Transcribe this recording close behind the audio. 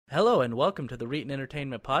Hello and welcome to the Reetin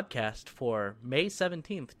Entertainment Podcast for May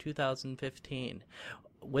 17th, 2015.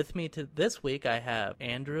 With me this week I have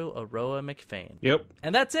Andrew Aroa McFain. Yep.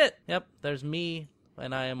 And that's it. Yep, there's me,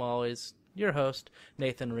 and I am always your host,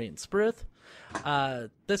 Nathan Reetin Spruth.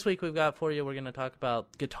 This week we're going to talk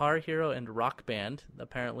about Guitar Hero and Rock Band.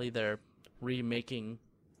 Apparently they're remaking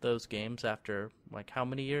those games after, how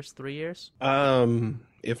many years? 3 years?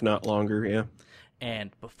 If not longer, yeah.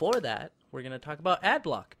 And before that, we're going to talk about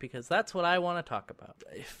Adblock, because that's what I want to talk about.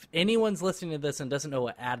 If anyone's listening to this and doesn't know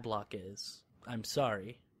what Adblock is, I'm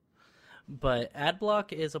sorry. But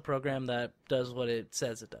Adblock is a program that does what it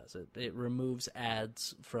says it does. It removes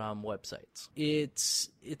ads from websites.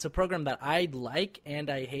 It's a program that I like and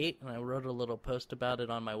I hate, and I wrote a little post about it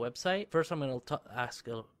on my website. First, I'm going to ask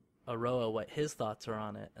Aroa what his thoughts are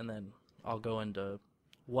on it, and then I'll go into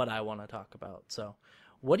what I want to talk about. So,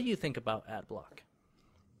 what do you think about Adblock?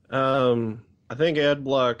 I think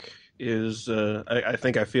Adblock is, I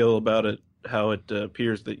think I feel about it how it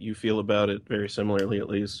appears that you feel about it, very similarly at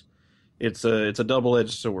least. It's a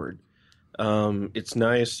double-edged sword. It's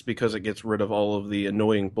nice because it gets rid of all of the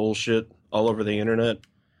annoying bullshit all over the internet.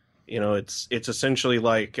 You know, it's essentially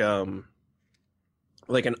like an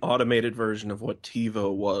automated version of what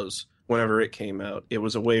TiVo was whenever it came out. It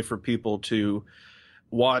was a way for people to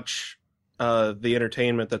watch the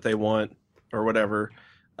entertainment that they want or whatever,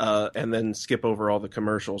 and then skip over all the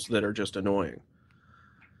commercials that are just annoying.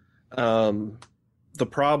 The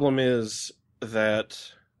problem is that,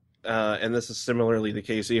 and this is similarly the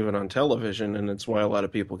case even on television, and it's why a lot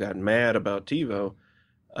of people got mad about TiVo,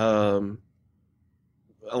 a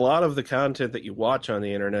lot of the content that you watch on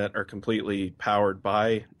the internet are completely powered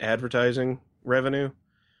by advertising revenue.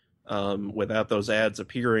 Without those ads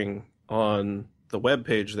appearing on the web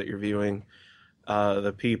page that you're viewing,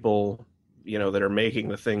 the people that are making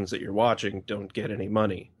the things that you're watching don't get any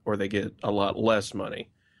money, or they get a lot less money.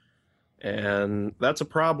 And that's a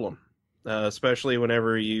problem, especially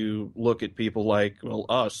whenever you look at people like,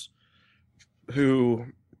 us, who,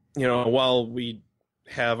 while we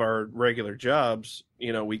have our regular jobs,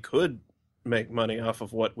 we could make money off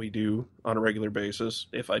of what we do on a regular basis,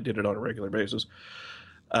 if I did it on a regular basis,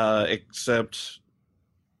 except,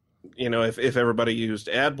 if everybody used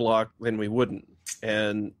Adblock, then we wouldn't.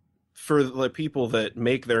 And for the people that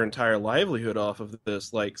make their entire livelihood off of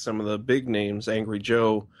this, like some of the big names, Angry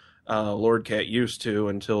Joe, Lord Cat used to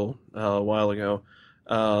until a while ago,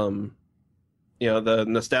 the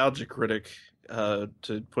Nostalgia Critic, to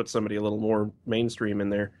put somebody a little more mainstream in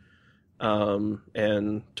there,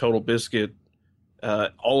 and Total Biscuit,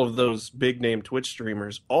 all of those big name Twitch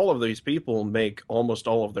streamers, all of these people make almost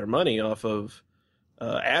all of their money off of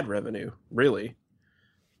ad revenue, really.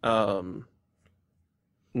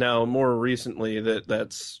 Now, more recently,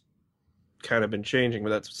 that's kind of been changing,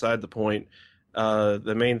 but that's beside the point.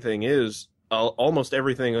 The main thing is almost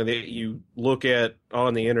everything that you look at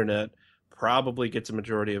on the internet probably gets a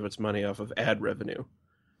majority of its money off of ad revenue.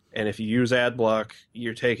 And if you use Adblock,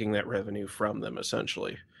 you're taking that revenue from them,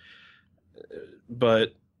 essentially.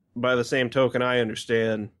 But by the same token, I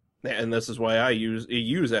understand, and this is why I use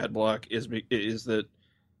Adblock, is that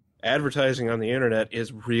advertising on the internet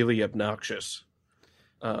is really obnoxious.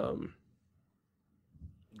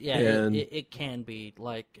 It can be,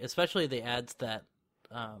 especially the ads that,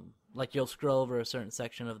 you'll scroll over a certain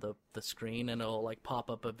section of the screen and it'll,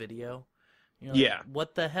 pop up a video.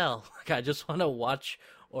 What the hell? I just want to watch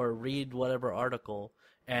or read whatever article,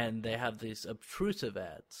 and they have these obtrusive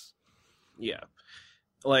ads. Yeah.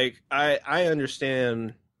 I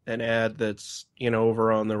understand an ad that's,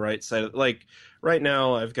 over on the right side. Right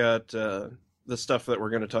now I've got, the stuff that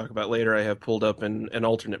we're going to talk about later, I have pulled up in an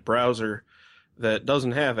alternate browser that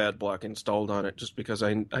doesn't have Adblock installed on it, just because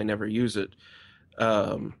I never use it.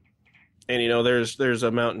 And there's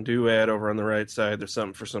a Mountain Dew ad over on the right side. There's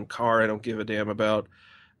something for some car I don't give a damn about.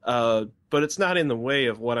 But it's not in the way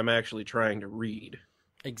of what I'm actually trying to read.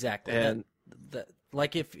 Exactly. And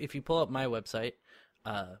if you pull up my website,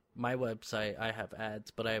 I have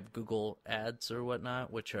ads, but I have Google ads or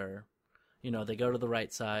whatnot, which are, they go to the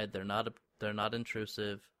right side. They're not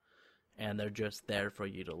intrusive, and they're just there for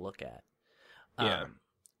you to look at. Yeah.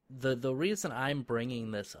 The reason I'm bringing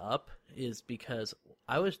this up is because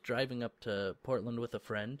I was driving up to Portland with a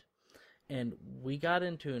friend, and we got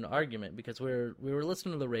into an argument because we were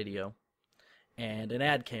listening to the radio, and an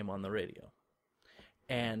ad came on the radio.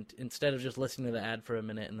 And instead of just listening to the ad for a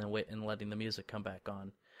minute and then wait and letting the music come back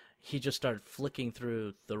on, he just started flicking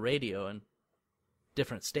through the radio and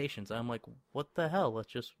different stations. I'm like, what the hell?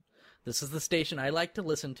 This is the station I like to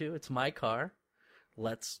listen to. It's my car.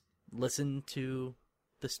 Let's listen to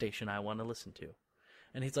the station I want to listen to.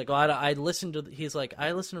 And he's like, "Oh, I listen to." He's like,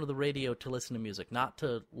 "I listen to the radio to listen to music, not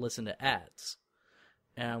to listen to ads."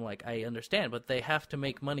 And I'm like, "I understand, but they have to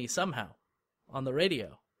make money somehow on the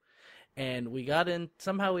radio." And we got in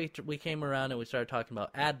somehow. We came around and we started talking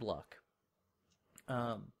about ad block.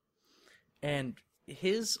 And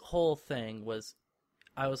his whole thing was,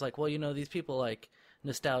 I was like, well, these people like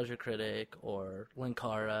Nostalgia Critic or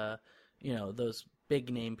Linkara, those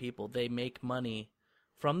big name people, they make money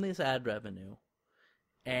from this ad revenue.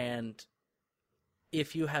 And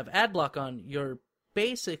if you have ad block on, you're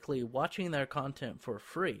basically watching their content for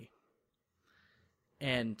free.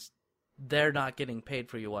 And they're not getting paid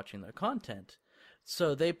for you watching their content.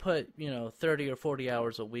 So they put, 30 or 40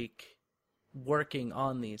 hours a week working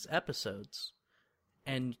on these episodes,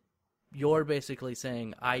 and you're basically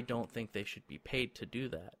saying, I don't think they should be paid to do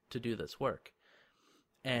that, to do this work.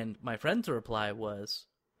 And my friend's reply was,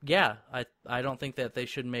 yeah, I don't think that they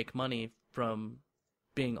should make money from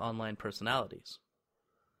being online personalities.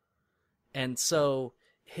 And so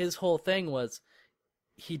his whole thing was,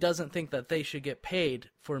 he doesn't think that they should get paid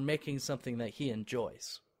for making something that he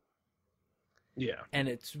enjoys. Yeah.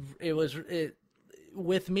 And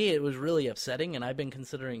with me, it was really upsetting, and I've been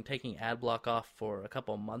considering taking ad block off for a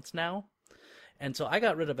couple months now. And so I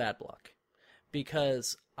got rid of ad block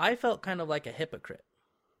because I felt kind of like a hypocrite.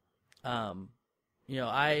 I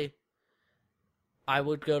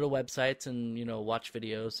would go to websites and, watch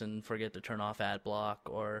videos and forget to turn off ad block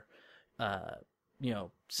or,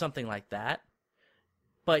 something like that.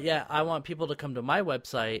 But yeah, I want people to come to my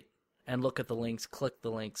website and look at the links, click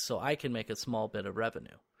the links, so I can make a small bit of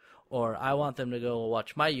revenue. Or I want them to go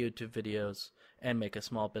watch my YouTube videos and make a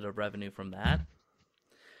small bit of revenue from that.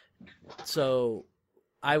 So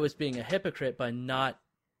I was being a hypocrite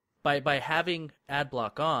by having ad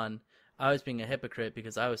block on. I was being a hypocrite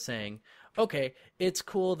because I was saying, okay, it's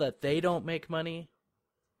cool that they don't make money,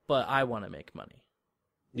 but I want to make money.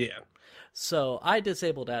 Yeah. So I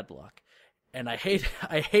disabled ad block, and I hate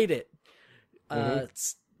it.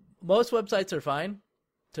 Most websites are fine.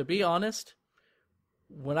 To be honest,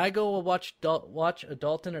 when I go watch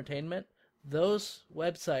adult entertainment, those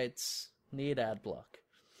websites need ad block.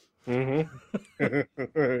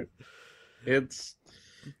 Mm-hmm. It's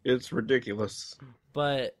ridiculous.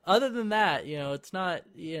 But other than that, it's not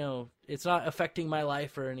affecting my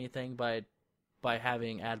life or anything by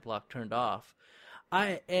having ad block turned off.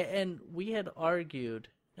 And we had argued,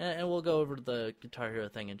 and we'll go over the Guitar Hero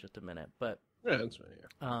thing in just a minute, but yeah, that's right.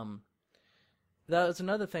 Yeah. That was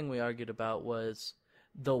another thing we argued about, was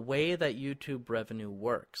the way that YouTube revenue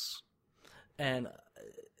works. And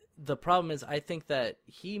the problem is, I think that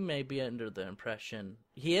he may be under the impression,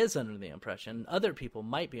 other people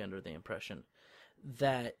might be under the impression,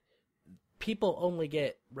 that people only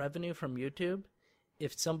get revenue from YouTube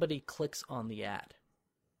if somebody clicks on the ad.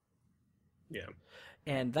 Yeah.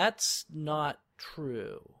 And that's not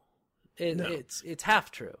true. No. It's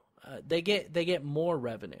half true. They get more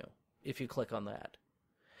revenue if you click on the ad.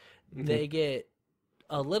 Mm-hmm. They get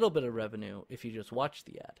a little bit of revenue if you just watch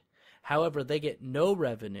the ad. However, they get no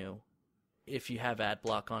revenue if you have ad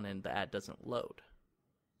block on and the ad doesn't load.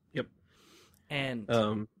 Yep.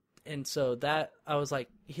 And so that, I was like,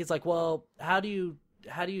 he's like, well, how do you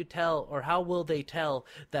tell, or how will they tell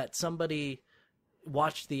that somebody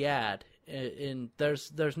watched the ad? And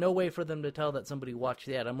there's no way for them to tell that somebody watched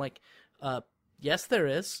the ad. I'm like, yes, there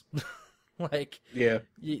is. Like, yeah,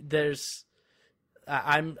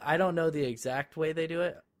 I don't know the exact way they do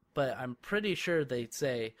it, but I'm pretty sure they'd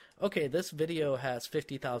say, okay, this video has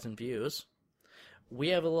 50,000 views. We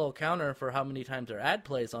have a little counter for how many times our ad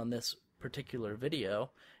plays on this particular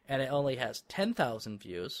video, and it only has 10,000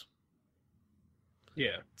 views.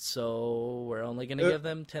 Yeah. So we're only going to give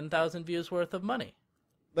them 10,000 views worth of money.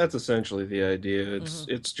 That's essentially the idea.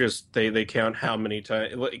 It's just they count how many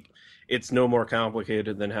times. Like, it's no more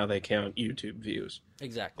complicated than how they count YouTube views.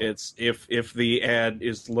 Exactly. It's if the ad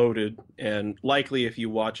is loaded, and likely if you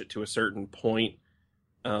watch it to a certain point,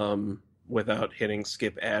 without hitting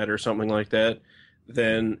skip ad or something like that,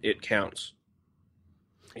 then it counts.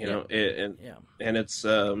 You know, and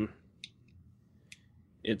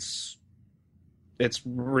it's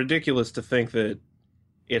ridiculous to think that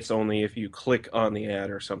it's only if you click on the ad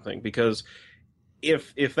or something, because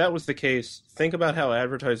if that was the case, think about how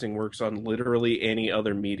advertising works on literally any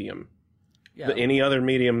other medium. Yeah. Any other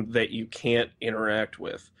medium that you can't interact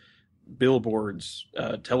with. Billboards,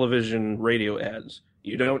 television, radio ads.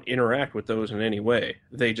 You don't interact with those in any way.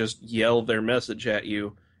 They just yell their message at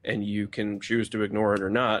you, and you can choose to ignore it or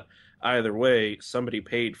not. Either way, somebody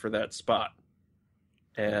paid for that spot.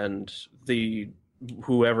 And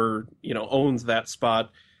whoever owns that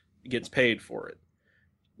spot gets paid for it.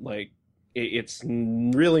 Like it's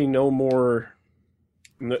really no more,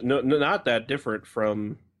 not that different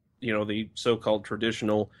from the so-called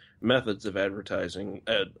traditional methods of advertising,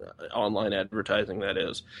 online advertising. That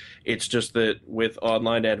is, it's just that with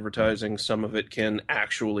online advertising, some of it can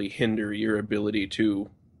actually hinder your ability to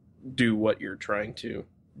do what you're trying to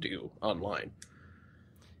do online.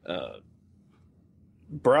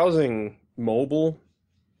 Browsing mobile,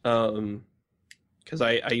 because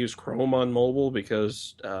I use Chrome on mobile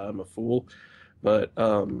because I'm a fool, but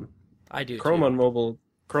I do Chrome too. on mobile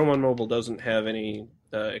Chrome on mobile doesn't have any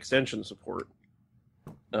extension support,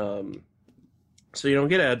 so you don't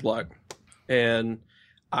get ad block, and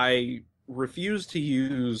I refuse to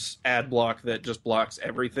use ad block that just blocks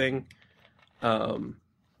everything,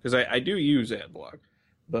 because I do use ad block,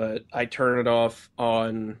 but I turn it off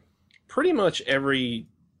on pretty much every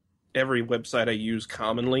website I use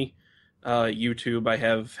commonly. YouTube, I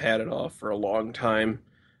have had it off for a long time,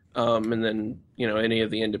 and then any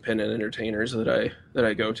of the independent entertainers that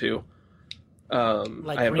I go to,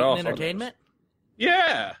 Like I have it Green off on those. Entertainment?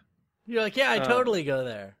 Yeah. You're like, yeah, I Um, totally go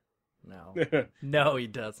there. No. No, he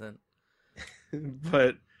doesn't.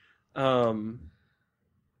 but I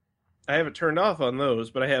have it turned off on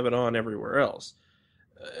those, but I have it on everywhere else.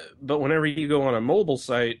 But whenever you go on a mobile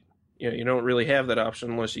site, you don't really have that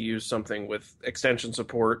option unless you use something with extension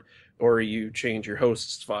support or you change your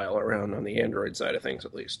host's file around on the Android side of things,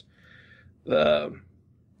 at least.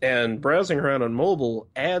 And browsing around on mobile,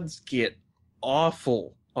 ads get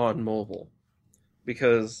awful on mobile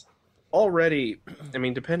because already, I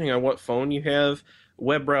mean, depending on what phone you have,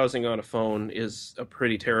 web browsing on a phone is a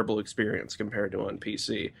pretty terrible experience compared to on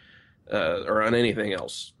PC. Or on anything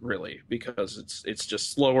else, really, because it's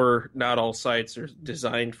just slower. Not all sites are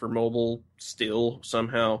designed for mobile still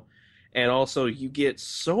somehow, and also you get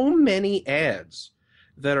so many ads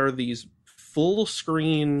that are these full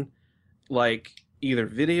screen, like either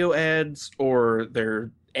video ads or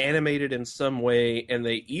they're animated in some way, and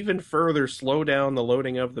they even further slow down the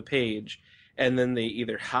loading of the page, and then they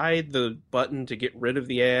either hide the button to get rid of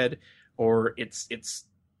the ad, or it's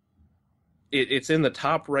in the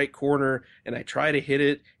top right corner, and I try to hit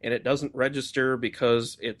it, and it doesn't register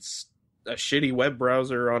because it's a shitty web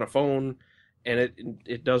browser on a phone, and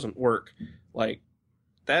it doesn't work. Like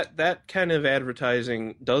that kind of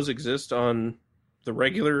advertising does exist on the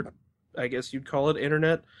regular, I guess you'd call it,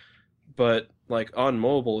 internet, but like on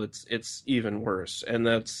mobile, it's even worse, and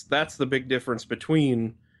that's the big difference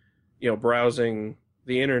between browsing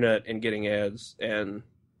the internet and getting ads and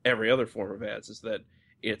every other form of ads, is that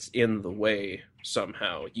it's in the way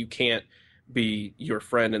somehow. You can't be your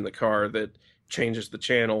friend in the car that changes the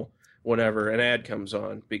channel whenever an ad comes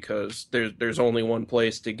on, because there's only one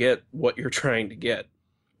place to get what you're trying to get,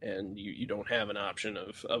 and you don't have an option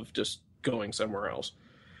of just going somewhere else.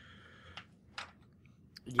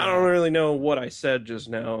 Yeah. I don't really know what I said just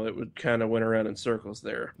now. It would kind of went around in circles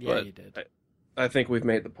there. Yeah, but you did. I think we've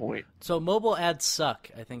made the point. So mobile ads suck,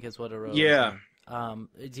 I think is what it wrote. Yeah.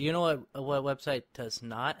 Do you know what website does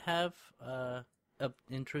not have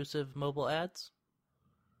intrusive mobile ads?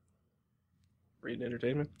 Read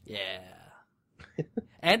Entertainment? Yeah.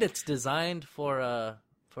 And it's designed for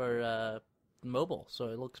mobile, so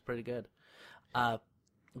it looks pretty good.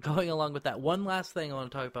 Going along with that, one last thing I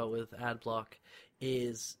want to talk about with AdBlock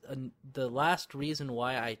is the last reason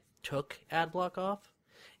why I took AdBlock off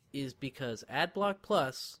is because AdBlock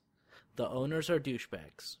Plus, the owners are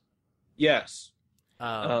douchebags. Yes.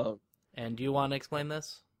 And do you want to explain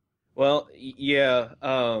this? Well, yeah.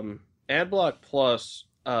 AdBlock Plus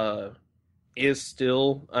is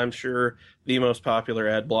still, I'm sure, the most popular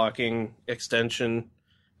ad blocking extension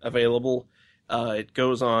available. It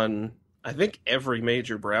goes on, I think, every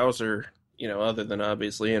major browser, other than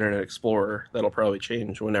obviously Internet Explorer. That'll probably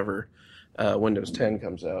change whenever Windows 10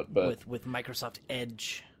 comes out. But with Microsoft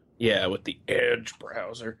Edge. Yeah, with the Edge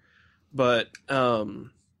browser. But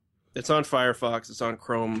it's on Firefox, it's on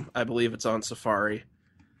Chrome, I believe it's on Safari.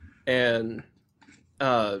 And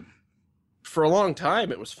for a long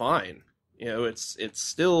time it was fine. It's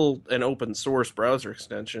still an open source browser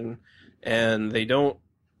extension, and they don't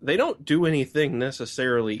do anything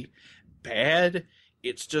necessarily bad.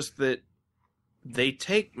 It's just that they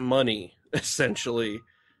take money essentially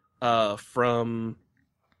from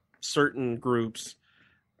certain groups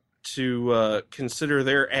to consider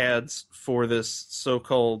their ads for this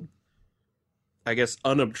so-called, I guess,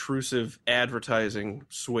 unobtrusive advertising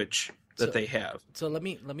switch that they have. So let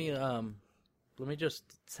me just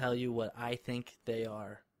tell you what I think they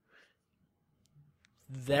are.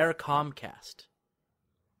 They're Comcast.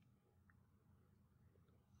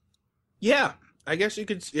 Yeah, I guess you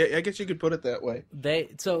could. Yeah, I guess you could put it that way.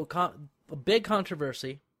 A big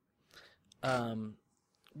controversy.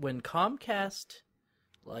 When Comcast,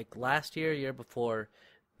 like last year before,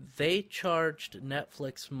 they charged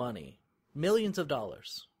Netflix money, millions of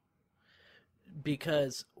dollars,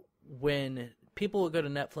 because when people would go to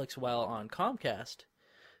Netflix while on Comcast,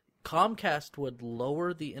 Comcast would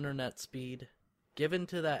lower the internet speed given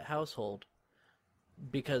to that household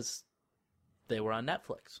because they were on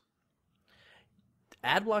Netflix.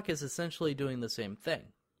 Adblock is essentially doing the same thing.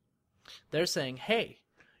 They're saying, hey,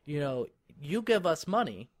 you give us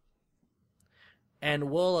money and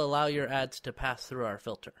we'll allow your ads to pass through our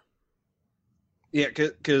filter. Yeah,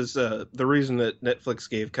 because the reason that Netflix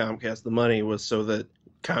gave Comcast the money was so that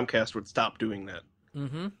Comcast would stop doing that.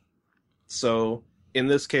 Mm-hmm. So in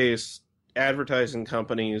this case, advertising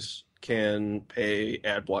companies can pay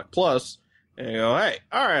AdBlock Plus and go, hey,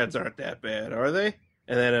 our ads aren't that bad, are they?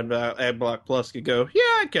 And then AdBlock Plus could go, yeah,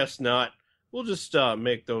 I guess not. We'll just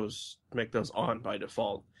make those on by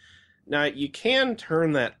default. Now, you can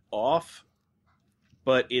turn that off,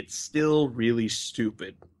 but it's still really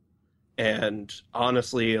stupid. And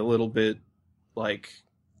honestly, a little bit, like,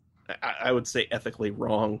 I would say ethically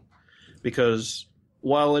wrong. Because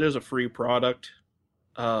while it is a free product,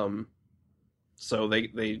 so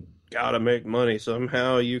they gotta make money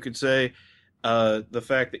somehow, you could say, the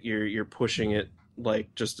fact that you're pushing it,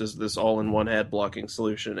 like, just as this all-in-one ad blocking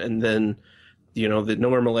solution, and then, the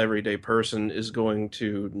normal everyday person is going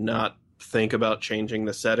to not think about changing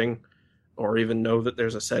the setting or even know that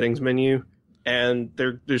there's a settings menu, and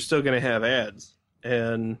they're still going to have ads,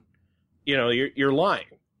 and you're lying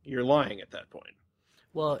at that point.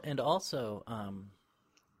 Well, and also,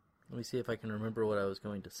 let me see if I can remember what I was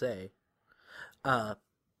going to say. I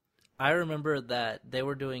remember that they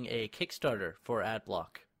were doing a Kickstarter for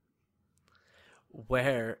AdBlock,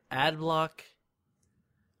 where AdBlock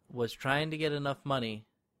was trying to get enough money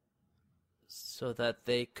so that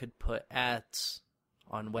they could put ads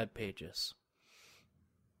on web pages.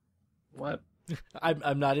 What?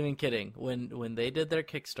 I'm not even kidding. When they did their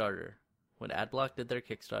Kickstarter, when AdBlock did their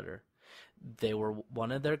Kickstarter,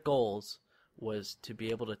 one of their goals was to be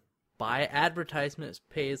able to buy advertisement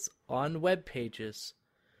space on web pages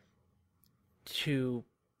to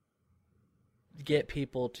get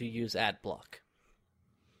people to use AdBlock.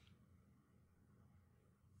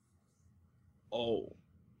 Oh.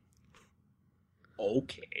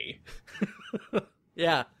 Okay.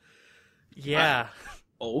 Yeah.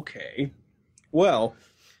 Okay. Well,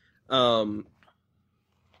 the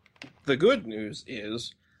good news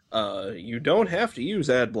is you don't have to use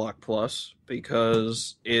AdBlock Plus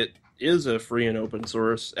because it is a free and open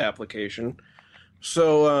source application.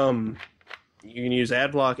 So you can use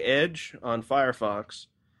AdBlock Edge on Firefox,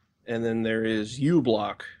 and then there is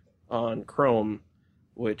uBlock on Chrome,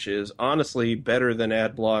 which is honestly better than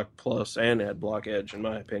AdBlock Plus and AdBlock Edge, in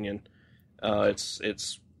my opinion.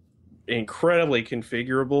 It's incredibly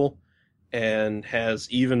configurable and has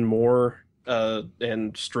even more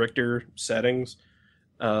and stricter settings.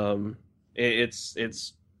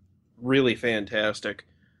 It's really fantastic.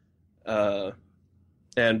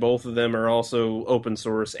 And both of them are also open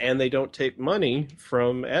source, and they don't take money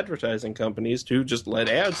from advertising companies to just let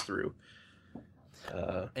ads through.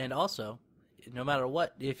 And also, no matter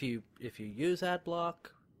what, if you use AdBlock,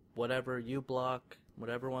 whatever uBlock,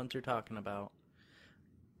 whatever ones you're talking about,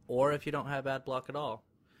 or if you don't have AdBlock at all,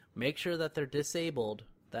 make sure that they're disabled,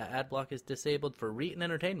 that AdBlock is disabled for Reetin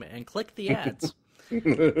Entertainment, and click the ads.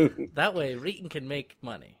 That way, Reetin can make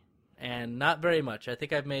money. And not very much. I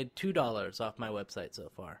think I've made $2 off my website so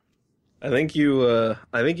far. I think you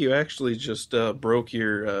actually just broke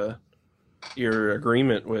your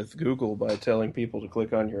agreement with Google by telling people to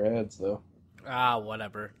click on your ads, though.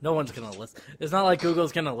 Whatever. No one's gonna listen. It's not like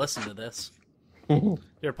Google's gonna listen to this.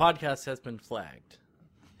 Your podcast has been flagged.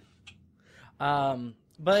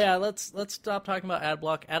 But yeah, let's stop talking about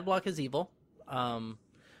AdBlock. AdBlock is evil,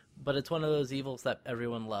 but it's one of those evils that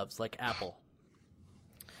everyone loves, like Apple.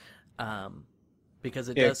 Because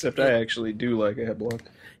it does. Except I actually do like AdBlock.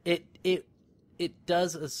 It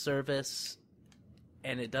does a service,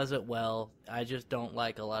 and it does it well. I just don't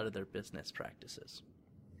like a lot of their business practices.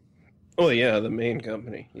 Oh yeah, the main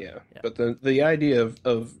company, yeah. But the idea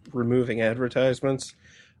of removing advertisements,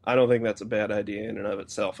 I don't think that's a bad idea in and of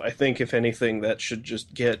itself. I think if anything, that should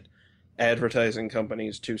just get advertising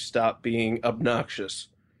companies to stop being obnoxious.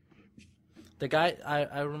 The guy,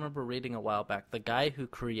 I remember reading a while back, the guy who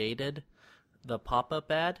created the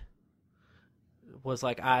pop-up ad was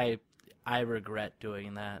like, I regret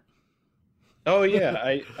doing that. Oh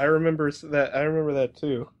yeah, I remember that. I remember that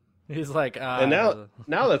too. He's like, And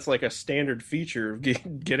now that's like a standard feature of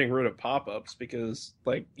getting rid of pop-ups because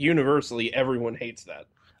like universally everyone hates that.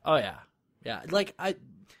 oh yeah, yeah. Like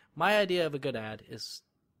my idea of a good ad is,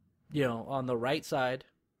 on the right side,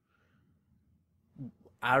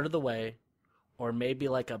 out of the way, or maybe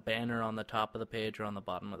like a banner on the top of the page or on the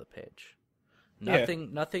bottom of the page.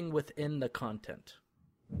 Nothing within the content.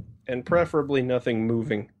 And preferably nothing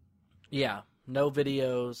moving. Yeah, no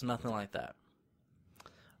videos, nothing like that.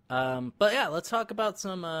 But yeah, let's talk about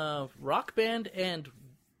some Rock Band and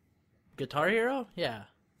Guitar Hero. Yeah.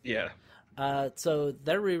 Yeah. So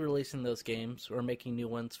they're re-releasing those games or making new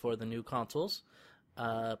ones for the new consoles.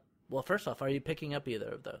 Well, first off, are you picking up either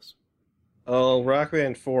of those? Oh, Rock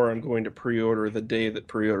Band 4 I'm going to pre-order the day that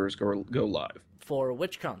pre-orders go live. For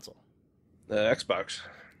which console? Xbox.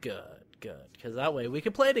 Good. Because that way we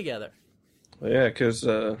can play together. Well, yeah, because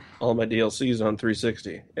all my DLCs on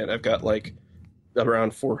 360, and I've got like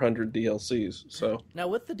around 400 DLCs. So now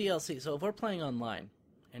with the DLC, so if we're playing online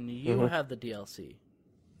and you have the DLC,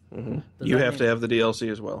 you have to have the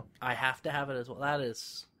DLC as well. I have to have it as well. That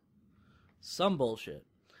is some bullshit.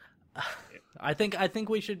 I think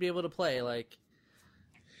we should be able to play like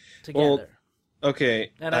together. Well,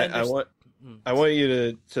 okay, and I want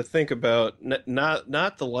you to think about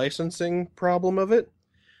not the licensing problem of it,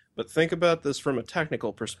 but think about this from a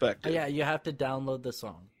technical perspective. Yeah, you have to download the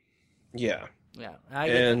song. Yeah. Yeah,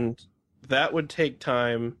 and that would take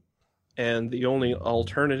time, and the only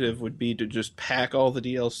alternative would be to just pack all the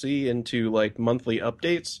DLC into like monthly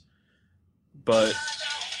updates. But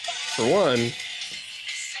for one, he's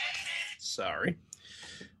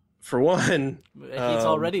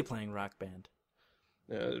already playing Rock Band.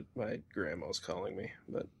 My grandma's calling me,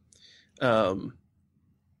 but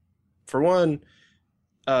for one,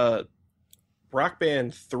 Rock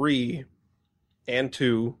Band 3 and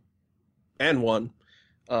 2 and 1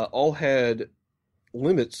 all had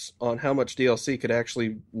limits on how much DLC could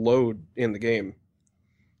actually load in the game.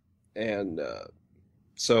 And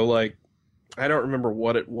so, like, I don't remember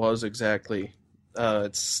what it was exactly.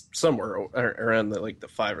 It's somewhere around the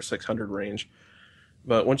 500 or 600 range.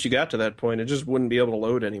 But once you got to that point, it just wouldn't be able to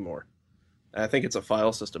load anymore. I think it's a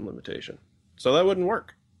file system limitation. So that wouldn't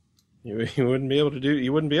work. You wouldn't be able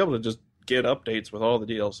to just get updates with all the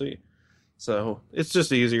DLC. So it's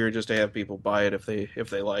just easier just to have people buy it if they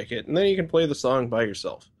like it, and then you can play the song by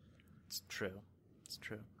yourself. It's true.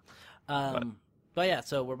 But yeah,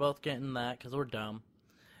 so we're both getting that because we're dumb.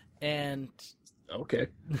 And okay.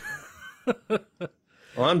 Well,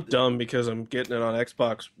 I'm dumb because I'm getting it on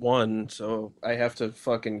Xbox One, so I have to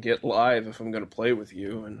fucking get live if I'm going to play with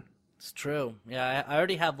you. And it's true. Yeah, I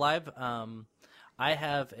already have live. I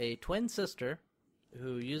have a twin sister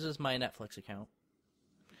who uses my Netflix account.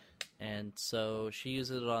 And so she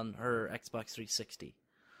uses it on her Xbox 360.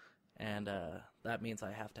 And that means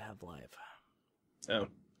I have to have live. Oh.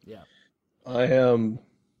 Yeah.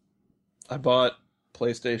 I bought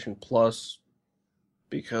PlayStation Plus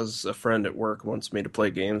because a friend at work wants me to play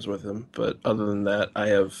games with him. But other than that, I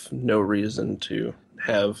have no reason to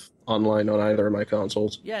have online on either of my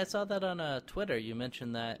consoles. Yeah, I saw that on Twitter. You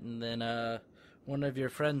mentioned that. And then one of your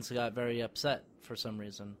friends got very upset for some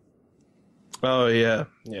reason. Oh, yeah.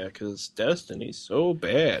 Yeah, because Destiny's so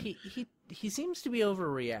bad. He seems to be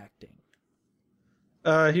overreacting.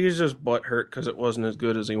 He's just butthurt because it wasn't as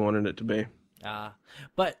good as he wanted it to be.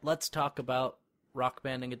 But let's talk about Rock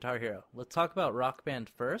Band and Guitar Hero. Let's talk about Rock Band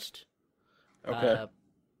first. Okay.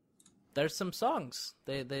 There's some songs.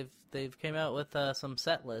 They've came out with some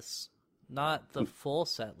set lists. Not the full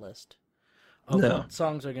set list of what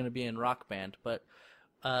songs are going to be in Rock Band, but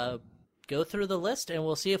go through the list and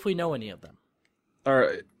we'll see if we know any of them. All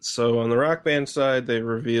right. So on the Rock Band side, they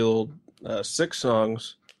revealed 6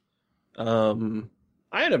 songs.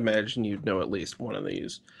 I'd imagine you'd know at least one of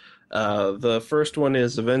these. The first one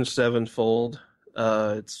is Avenged Sevenfold.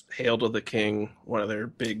 It's Hail to the King, one of their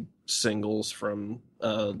big singles from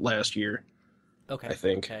last year. Okay. I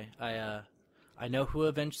think. Okay. I know who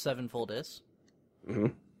Avenged Sevenfold is. Mm-hmm.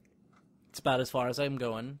 It's about as far as I'm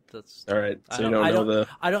going. That's all right. So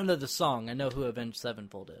I don't know the song. I know who Avenged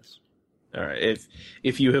Sevenfold is. All right.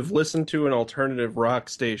 If you have listened to an alternative rock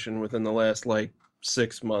station within the last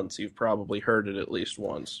 6 months, you've probably heard it at least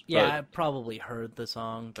once. Yeah, I probably heard the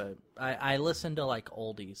song, but I listen to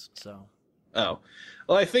oldies, so. Oh,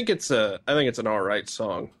 well, I think it's an all right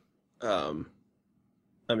song. I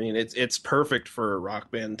mean, it's perfect for a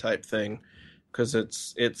Rock Band type thing because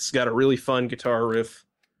it's got a really fun guitar riff,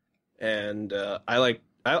 and I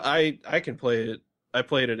can play it. I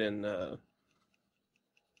played it in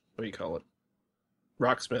what do you call it?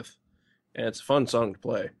 Rocksmith, and it's a fun song to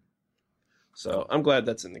play. So I'm glad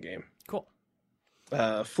that's in the game. Cool.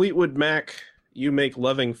 Fleetwood Mac, You Make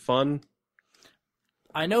Loving Fun.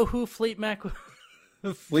 I know who Fleet Macwood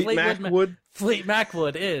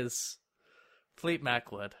is. Fleet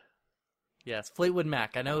Macwood. Yes, Fleetwood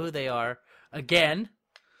Mac. I know who they are. Again,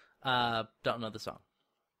 don't know the song.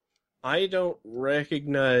 I don't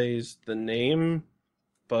recognize the name,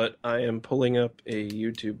 but I am pulling up a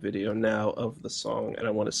YouTube video now of the song, and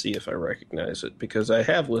I want to see if I recognize it, because I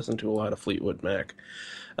have listened to a lot of Fleetwood Mac.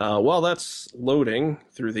 While that's loading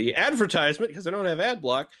through the advertisement, because I don't have ad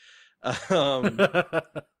block,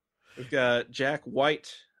 we've got Jack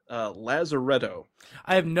White, Lazaretto.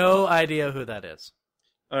 I have no idea who that is.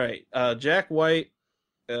 All right, Jack White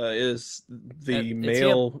is the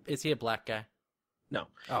male... Is he a black guy? No.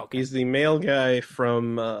 Oh, okay. He's the male guy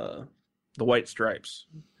from the White Stripes.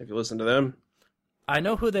 Have you listened to them? I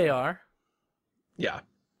know who they are. Yeah.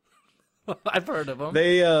 I've heard of them.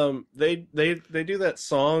 They do that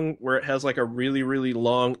song where it has like a really, really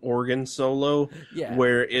long organ solo,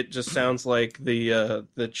 where it just sounds like the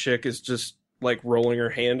chick is just like rolling her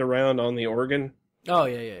hand around on the organ. Oh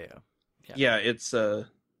yeah. Yeah, it's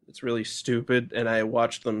really stupid, and I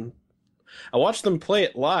watched them play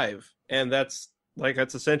it live, and that's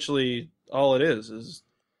essentially all it is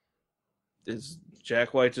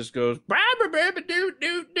Jack White just goes, now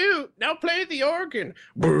play the organ.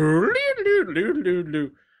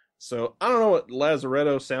 So I don't know what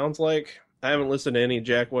Lazaretto sounds like. I haven't listened to any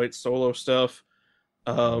Jack White solo stuff.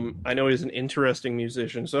 I know he's an interesting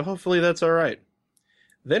musician, so hopefully that's all right.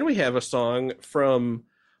 Then we have a song from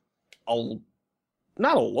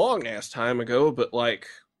not a long ass time ago, but like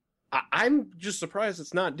I'm just surprised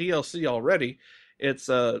it's not DLC already. It's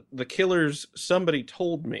The Killers' "Somebody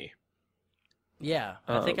Told Me." Yeah,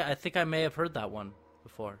 I think I may have heard that one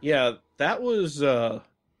before. Yeah, that was God,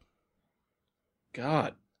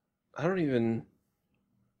 I don't even.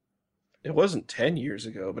 It wasn't 10 years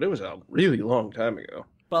ago, but it was a really long time ago.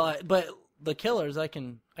 But The Killers, I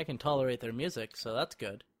can tolerate their music, so that's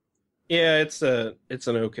good. Yeah, it's an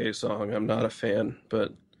okay song. I'm not a fan,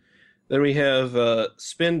 but then we have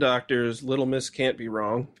Spin Doctors' "Little Miss Can't Be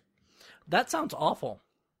Wrong." That sounds awful.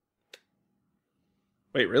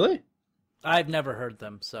 Wait, really? I've never heard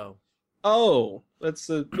them, so. Oh, that's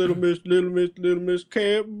a Little Miss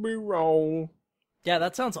Can't Be Wrong. Yeah,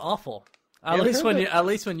 that sounds awful. At least when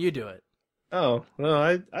you do it. Oh,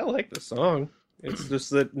 no, I like the song. It's just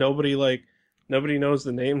that nobody knows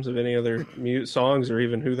the names of any other songs or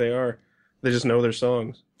even who they are. They just know their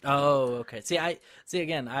songs. Oh, okay. See, I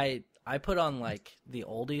put on like the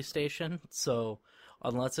oldie station, so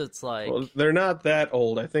unless it's like, well, they're not that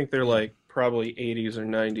old. I think they're like probably 80s or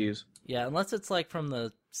 90s. Yeah, unless it's like from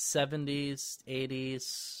the 70s,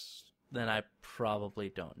 80s, then I probably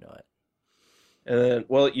don't know it. And then,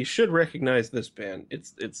 well, you should recognize this band.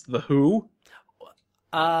 It's The Who.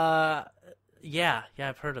 Yeah,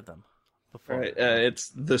 I've heard of them before. Right, it's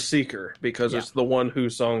The Seeker, because it's the one Who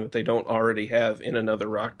song that they don't already have in another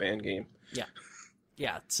Rock Band game.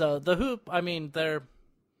 Yeah. So The Who, I mean, they're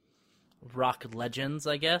rock legends,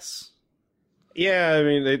 I guess. Yeah, I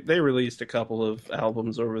mean, they released a couple of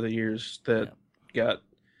albums over the years that got,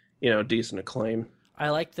 decent acclaim. I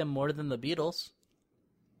like them more than the Beatles.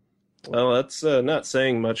 Well, that's not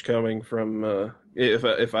saying much coming from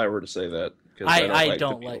if I were to say that. I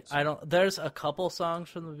don't. There's a couple songs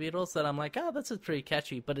from the Beatles that I'm like, oh, this is pretty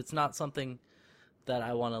catchy, but it's not something that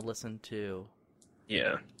I want to listen to.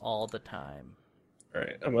 Yeah. All the time. All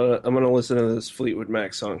right, I'm gonna listen to this Fleetwood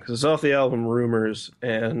Mac song because it's off the album Rumors,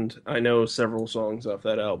 and I know several songs off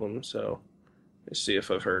that album. So let's see if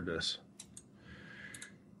I've heard this.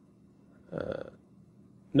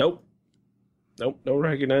 Nope, don't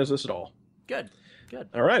recognize this at all. Good.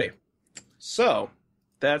 Alrighty, so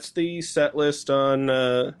that's the set list on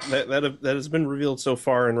that has been revealed so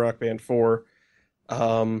far in Rock Band 4.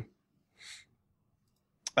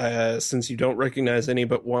 Since you don't recognize any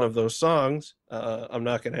but one of those songs, I'm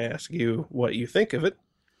not going to ask you what you think of it.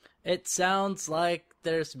 It sounds like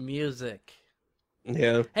there's music.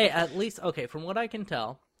 Yeah. Hey, at least, okay, from what I can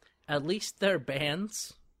tell, at least they're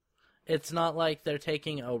bands. It's not like they're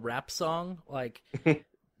taking a rap song. Like,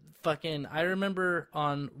 I remember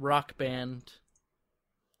on Rock Band,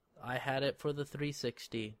 I had it for the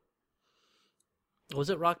 360. Was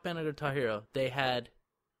it Rock Band or Guitar Hero? They had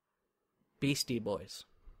Beastie Boys.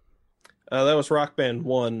 That was Rock Band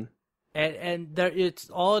 1. And there, it's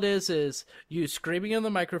all it is you screaming in the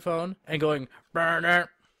microphone and going, "Burner."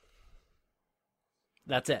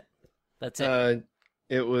 That's it.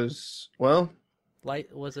 It was, well...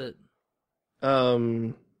 Was it?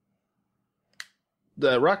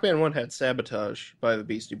 The Rock Band 1 had Sabotage by the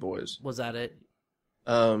Beastie Boys. Was that it?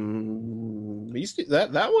 Beastie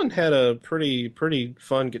that one had a pretty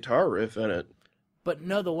fun guitar riff in it. But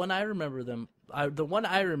no, the one I remember the one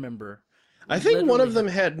I remember. I think one of literally them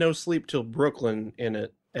had No Sleep Till Brooklyn in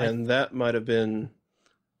it, and that might have been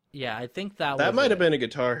Yeah, I think that that was might it. have been a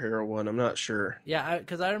Guitar Hero one. I'm not sure. Yeah,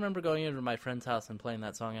 because I remember going into my friend's house and playing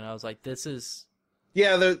that song, and I was like, "This is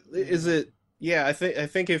Yeah, is it? Yeah, I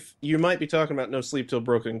think if you might be talking about No Sleep Till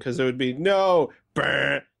Brooklyn, because it would be no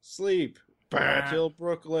sleep till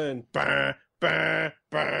Brooklyn, and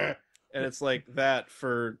it's like that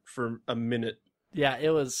for a minute. yeah, it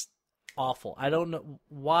was awful. I don't know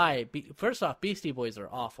why. First off, Beastie Boys are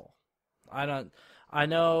awful. I don't. I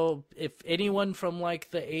know if anyone from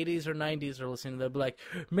like the 80s or 90s are listening, they'll be like,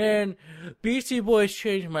 "Man, Beastie Boys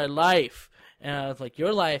changed my life," and I was like,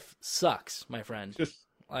 "Your life sucks, my friend.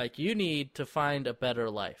 Like, you need to find a better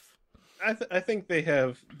life." I think they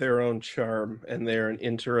have their own charm and they're an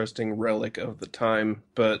interesting relic of the time,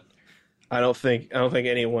 but I don't think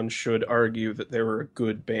anyone should argue that they were a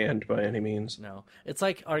good band by any means. No, it's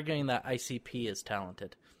like arguing that ICP is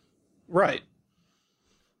talented. Right.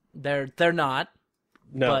 They're not.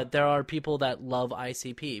 No. But there are people that love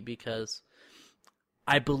ICP because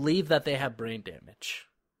I believe that they have brain damage.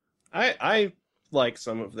 I like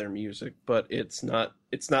some of their music, but it's not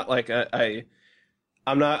like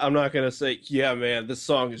I'm not gonna say, yeah, man, this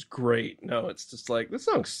song is great. No, it's just like this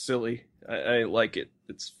song's silly. I like it.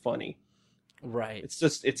 It's funny. Right.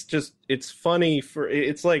 It's funny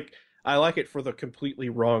it's like I like it for the completely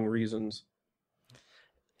wrong reasons.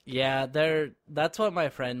 Yeah, that's what my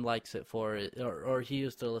friend likes it for, or he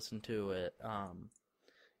used to listen to it.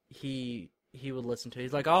 He would listen to it.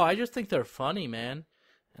 He's like, "Oh, I just think they're funny, man."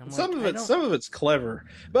 And I'm Some like, of it's clever,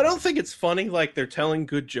 but I don't think it's funny like they're telling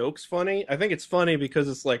good jokes funny. I think it's funny because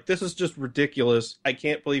it's like, this is just ridiculous. I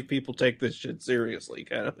can't believe people take this shit seriously,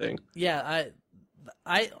 kind of thing. Yeah,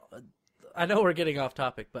 I know we're getting off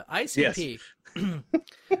topic, but ICP.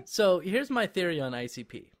 Yes. So here's my theory on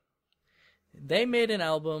ICP. They made an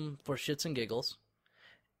album for shits and giggles,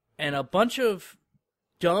 and a bunch of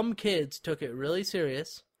dumb kids took it really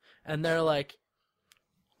serious, and they're like,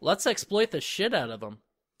 "Let's exploit the shit out of them."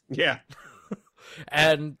 Yeah.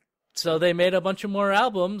 And so they made a bunch of more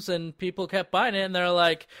albums, and people kept buying it, and they're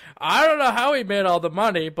like, "I don't know how he made all the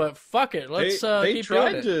money, but fuck it, let's keep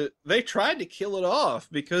doing it." They tried to kill it off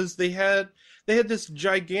because they had this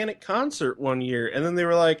gigantic concert one year, and then they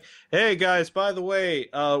were like, "Hey guys, by the way,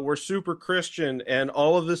 we're super Christian, and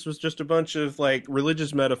all of this was just a bunch of like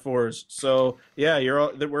religious metaphors. So yeah,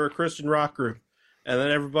 we're a Christian rock group," and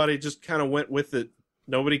then everybody just kind of went with it.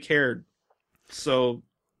 Nobody cared. So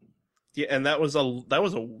yeah, and that was a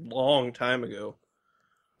long time ago.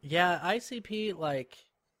 Yeah, ICP, like,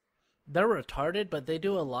 they're retarded, but they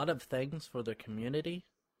do a lot of things for their community.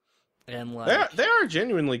 And like, they are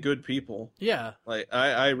genuinely good people. Yeah. Like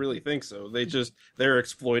I really think so. They're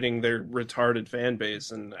exploiting their retarded fan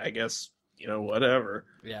base, and I guess, whatever.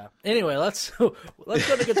 Yeah. Anyway, let's go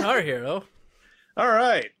to Guitar Hero. All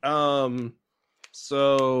right.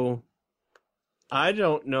 So I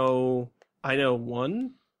don't know. I know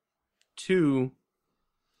 1, 2,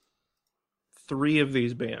 3 of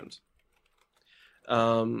these bands.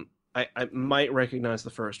 I might recognize the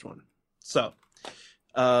first one. So,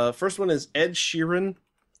 first one is Ed Sheeran.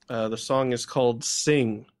 The song is called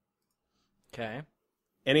 "Sing." Okay.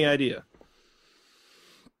 Any idea?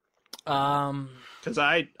 Because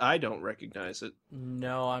I don't recognize it.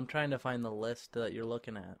 No, I'm trying to find the list that you're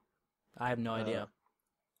looking at. I have no idea.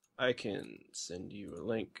 I can send you a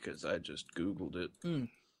link because I just Googled it.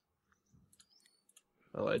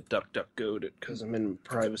 Well, I DuckDuckGo'd it because I'm in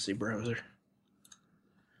privacy browser.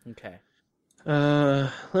 Okay.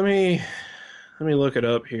 Let me look it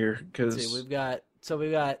up here because we've got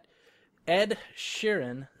Ed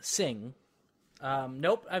Sheeran, "Sing."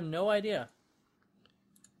 Nope, I have no idea.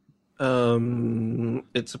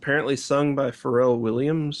 It's apparently sung by Pharrell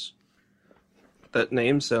Williams. That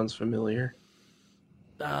name sounds familiar.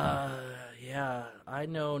 Yeah, I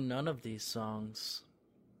know none of these songs.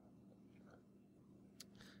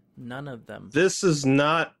 None of them. This is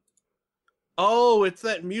not. Oh, it's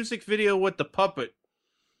that music video with the puppet.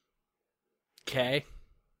 Okay.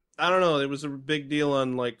 I don't know. It was a big deal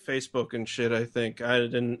on like Facebook and shit. I think I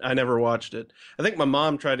never watched it. I think my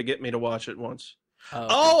mom tried to get me to watch it once. Okay.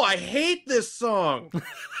 Oh, I hate this song.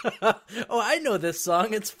 Oh, I know this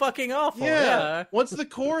song. It's fucking awful. Yeah. Once the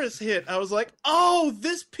chorus hit, I was like, "Oh,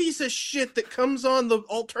 this piece of shit that comes on the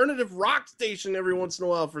alternative rock station every once in a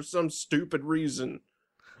while for some stupid reason."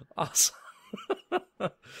 Awesome.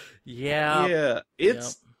 Yeah. Yeah,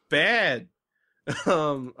 it's bad.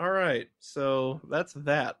 All right, so that's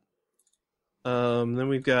that. Then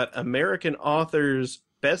we've got American Author's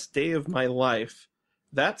Best Day of My Life.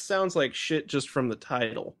 That sounds like shit just from the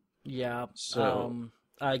title. Yeah. So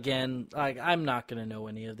Again, I'm not gonna know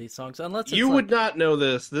any of these songs unless it's you would like, not know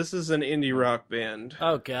this. This is an indie rock band.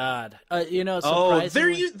 oh God, Oh,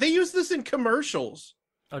 surprisingly. they use this in commercials.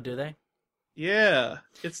 Oh, do they? Yeah,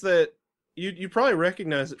 it's that you probably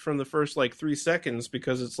recognize it from the first like 3 seconds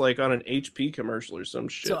because it's like on an HP commercial or some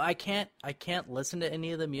shit. So I can't listen to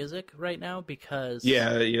any of the music right now because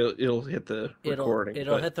Yeah, it'll hit the recording.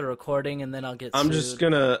 it'll but hit the recording and then I'll get I'm sued. just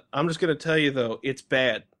gonna tell you though, it's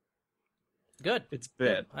bad. Good. It's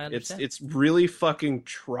bad. I understand. It's really fucking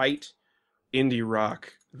trite indie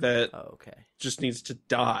rock that Oh, okay. just needs to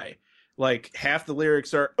die. Like half the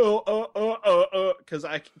lyrics are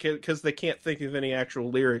because they can't think of any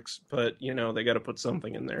actual lyrics, but you know they got to put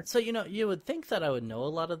something in there. So you would think that I would know a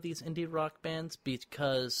lot of these indie rock bands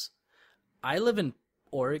because I live in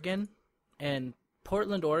Oregon, and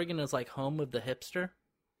Portland, Oregon is like home of the hipster.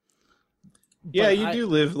 Yeah, But you do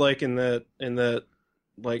live like in that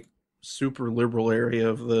like super liberal area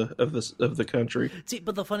of the country. See,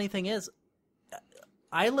 but the funny thing is,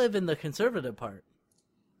 I live in the conservative part.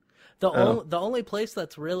 Oh. The only place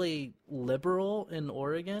that's really liberal in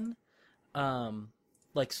Oregon,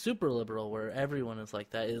 like super liberal, where everyone is like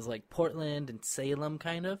that, is like Portland and Salem,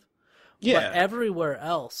 kind of. Yeah, But everywhere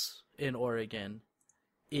else in Oregon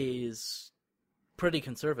is pretty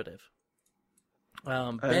conservative.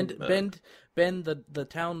 Bend, the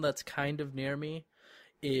town that's kind of near me,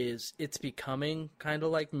 it's becoming kind of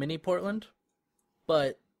like mini Portland,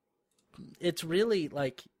 but it's really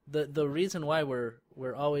like the reason why we're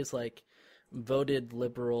always like voted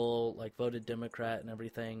liberal, like voted Democrat and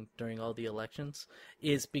everything during all the elections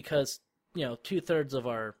is because 2/3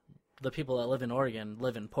 of the people that live in Oregon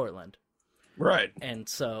live in Portland, right. and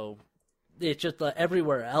so it's just that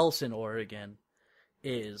everywhere else in Oregon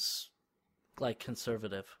is like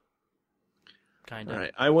conservative, kind of. All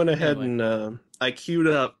right. I went ahead Anyway. and I queued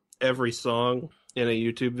up every song in a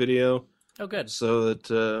YouTube video Oh, good. so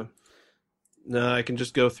that now I can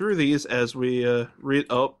just go through these as we read.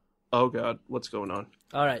 Oh God, what's going on?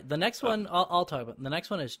 All right, the next one I'll talk about. The next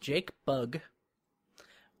one is Jake Bugg.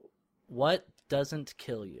 What doesn't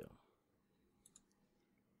kill you?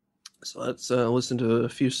 So let's listen to a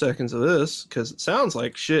few seconds of this because it sounds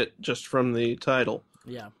like shit just from the title.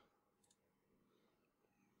 Yeah.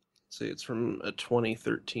 Let's see, it's from a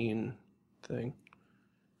 2013 thing.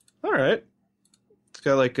 All right, it's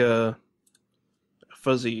got like a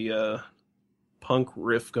fuzzy punk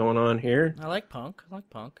riff going on here. I like punk. I like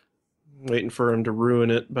punk. Waiting for him to ruin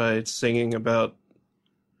it by singing about.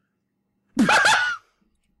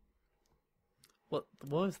 What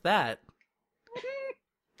was that?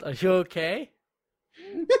 Are you okay?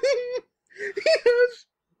 Yes,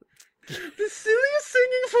 the silliest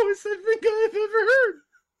singing voice I think I've ever heard.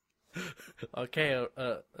 Okay,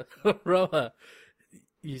 Roa,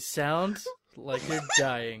 you sound like you're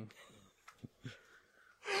dying.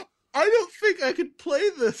 I don't think I could play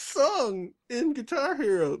this song in Guitar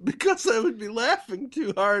Hero because I would be laughing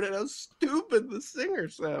too hard at how stupid the singer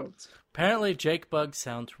sounds. Apparently, Jake Bugg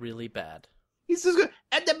sounds really bad. He's just going.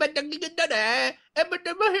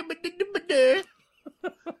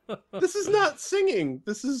 This is not singing.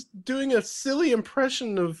 This is doing a silly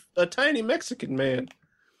impression of a tiny Mexican man.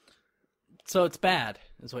 So it's bad,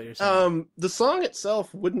 is what you're saying. The song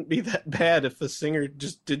itself wouldn't be that bad if the singer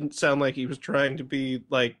just didn't sound like he was trying to be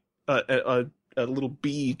like a little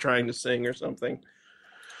bee trying to sing or something.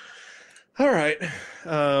 All right.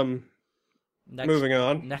 Moving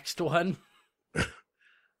on. Next one.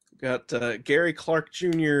 Got Gary Clark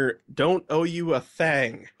Jr. Don't Owe You a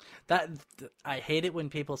Thang. That I hate it when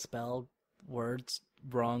people spell words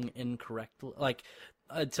wrong, incorrectly. Like,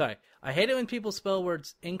 sorry, I hate it when people spell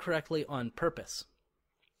words incorrectly on purpose.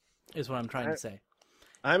 Is what I'm trying to say.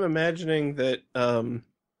 I'm imagining that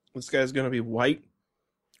this guy's going to be white.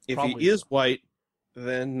 If Probably he is white,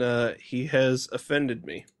 then he has offended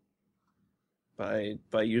me by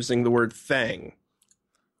using the word thang.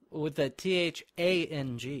 With the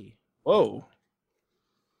THANG. Whoa.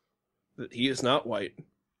 That he is not white.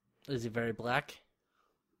 Is he very black?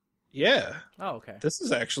 Yeah. Oh, okay. This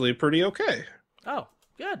is actually pretty okay. Oh,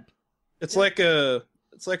 good. It's like a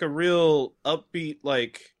real upbeat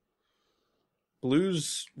like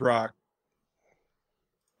blues rock.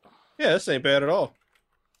 Yeah, this ain't bad at all.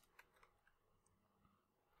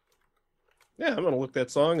 Yeah, I'm gonna look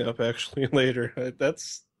that song up actually later. I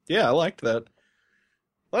liked that.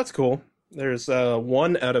 That's cool. There's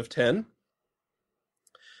 1 out of 10.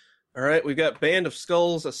 All right, we've got Band of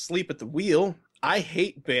Skulls Asleep at the Wheel. I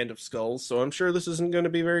hate Band of Skulls, so I'm sure this isn't going to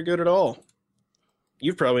be very good at all.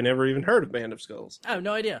 You've probably never even heard of Band of Skulls. I have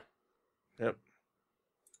no idea. Yep.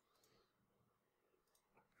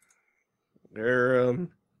 They're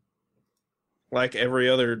like every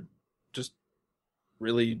other just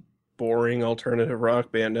really boring alternative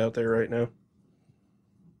rock band out there right now.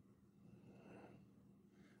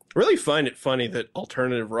 I really find it funny that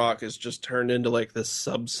alternative rock is just turned into like this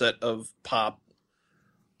subset of pop.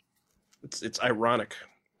 It's ironic.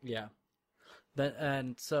 Yeah.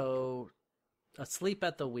 And so Asleep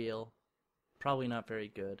at the Wheel, probably not very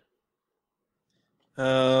good.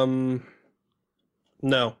 No.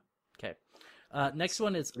 Okay. Next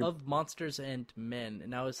one is Of Monsters and Men.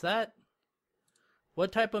 Now, is that...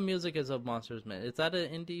 What type of music is Of Monsters and Men? Is that an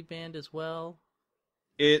indie band as well?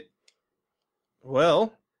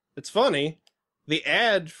 Well, it's funny. The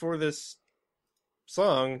ad for this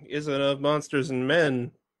song is an Of Monsters and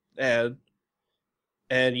Men ad.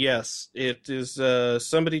 And yes, it is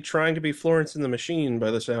somebody trying to be Florence and the Machine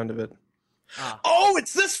by the sound of it. Ah. Oh,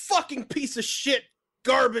 it's this fucking piece of shit,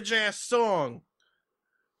 garbage ass song.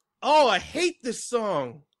 Oh, I hate this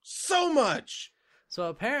song so much. So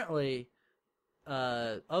apparently,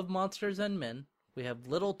 Of Monsters and Men, we have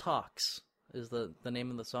Little Talks is the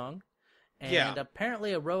name of the song. And Yeah.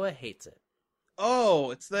 apparently Aroa hates it.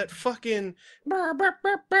 Oh, it's that fucking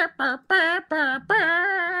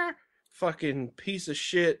fucking piece of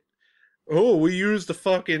shit. Oh, we used the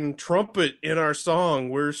fucking trumpet in our song.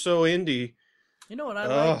 We're so indie. You know what I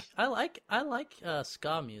Ugh. like? I like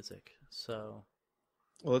ska music. So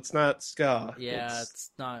Well, it's not ska. yeah,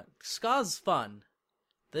 it's not ska's fun.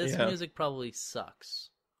 This Yeah. music probably sucks.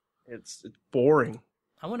 It's boring.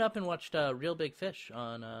 I went up and watched Real Big Fish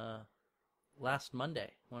on last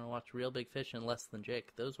Monday. I went to watch Real Big Fish and Less Than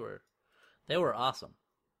Jake. They were awesome.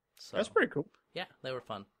 So That's pretty cool. yeah, they were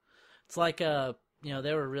fun. It's like they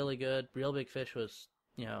were really good. Real Big Fish was,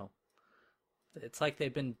 it's like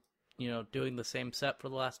they've been, doing the same set for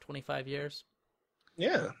the last 25 years,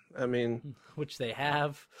 Yeah, I mean, which they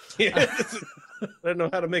have. yeah, I don't know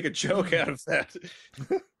how to make a joke out of that.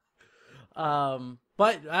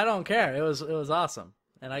 But I don't care. It was awesome.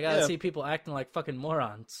 And I got to Yeah. see people acting like fucking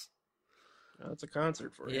morons. That's a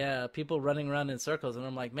concert for you. Yeah, people running around in circles, and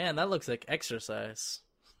I'm like, man, that looks like exercise.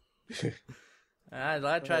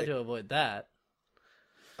 I tried to avoid that.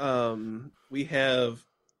 We have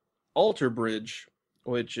Alter Bridge,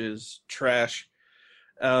 which is trash.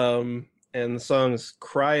 And the song's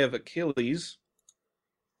Cry of Achilles.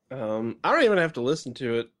 I don't even have to listen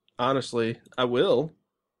to it, honestly. I will.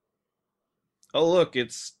 Oh, look,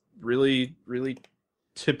 it's really, really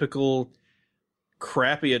typical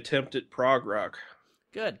crappy attempt at prog rock.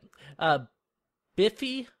 Good.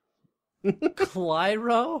 Biffy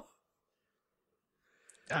Clyro?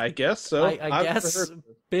 I guess so. I I've guess never heard of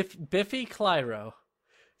it. Biffy Clyro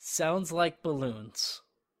sounds like balloons.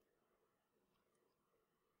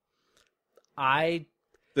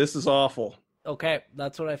 This is awful. Okay,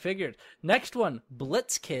 that's what I figured. Next one,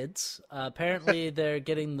 Blitz Kids. Apparently they're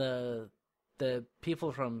getting the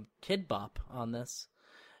people from Kid Bop on this.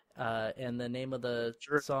 And the name of the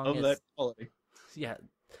Sure, song of is that quality. yeah.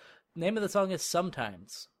 Name of the song is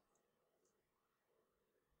Sometimes.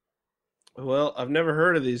 Well, I've never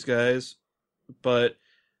heard of these guys, but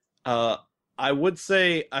I would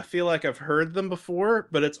say I feel like I've heard them before,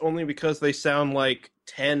 but it's only because they sound like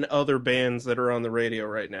 10 other bands that are on the radio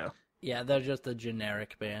right now. Yeah, they're just a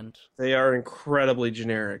generic band. They are incredibly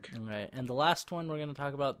generic. Okay, and the last one we're going to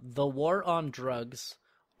talk about, The War on Drugs,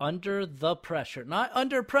 Under the Pressure. Not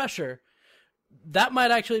Under Pressure. That might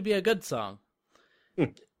actually be a good song.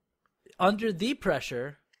 Under the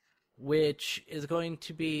Pressure, which is going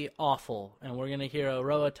to be awful, and we're going to hear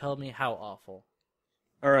Aroa tell me how awful.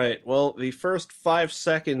 All right, well, the first 5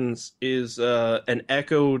 seconds is an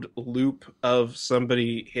echoed loop of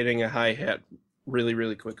somebody hitting a hi-hat really,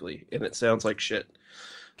 really quickly, and it sounds like shit.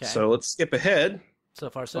 Okay. So let's skip ahead. So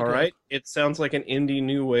far, so All good. right, it sounds like an indie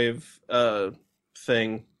new wave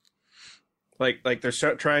thing. Like they're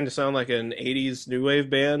trying to sound like an 80s new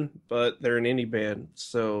wave band, but they're an indie band,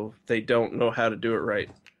 so they don't know how to do it right.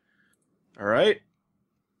 All right,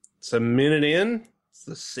 it's a minute in. It's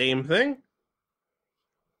the same thing.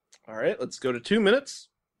 All right, let's go to 2 minutes.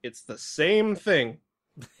 It's the same thing.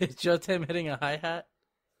 It's just him hitting a hi-hat?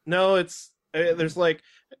 No, it's there's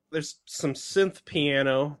some synth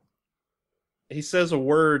piano. He says a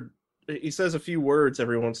word. He says a few words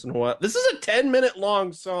every once in a while. This is a 10-minute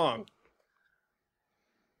long song.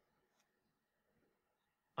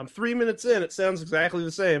 I'm 3 minutes in. It sounds exactly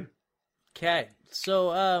the same. Okay,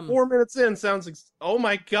 so 4 minutes in sounds. Oh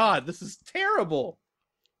my god, this is terrible.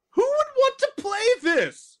 Who would want to believe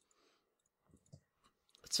this.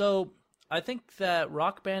 So I think that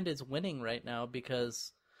Rock Band is winning right now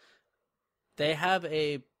because they have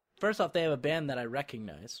first off, they have a band that I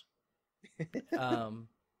recognize.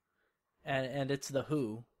 And it's The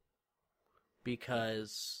Who,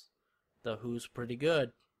 because The Who's pretty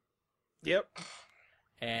good. Yep.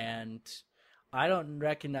 And I don't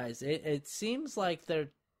recognize it. It seems like they're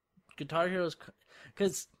Guitar Heroes,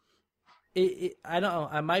 because I don't know,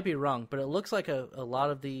 I might be wrong, but it looks like a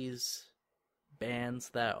lot of these bands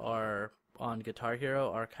that are on Guitar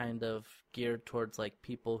Hero are kind of geared towards like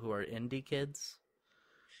people who are indie kids,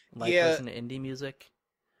 like listen to indie music.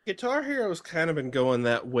 Guitar Hero's kind of been going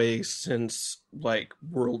that way since like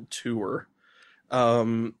World Tour.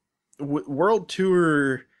 World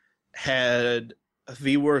Tour had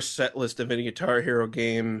the worst set list of any Guitar Hero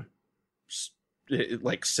game,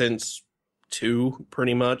 like since 2,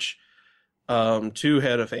 pretty much. 2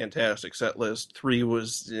 had a fantastic set list. 3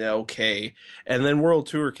 was okay, and then World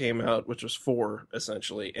Tour came out, which was 4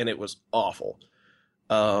 essentially, and it was awful.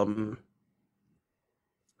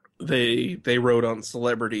 They wrote on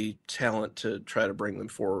celebrity talent to try to bring them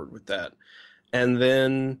forward with that, and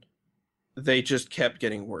then they just kept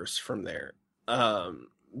getting worse from there.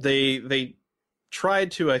 They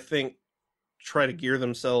tried to, I think, try to gear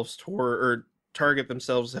themselves toward or target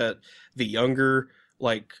themselves at the younger,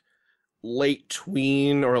 like late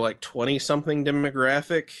tween or like 20 something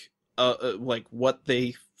demographic, like what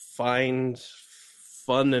they find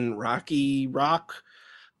fun and rocky rock.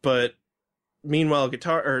 But meanwhile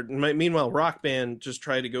Rock Band just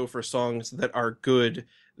tried to go for songs that are good,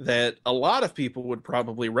 that a lot of people would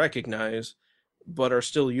probably recognize, but are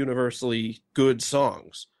still universally good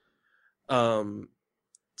songs.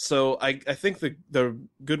 So I think the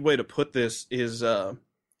good way to put this is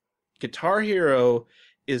Guitar Hero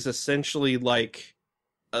is essentially like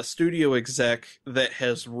a studio exec that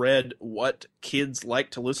has read what kids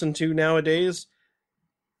like to listen to nowadays,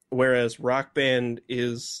 whereas Rock Band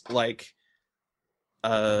is like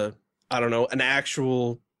I don't know, an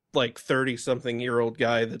actual like 30-something-year-old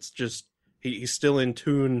guy that's just he's still in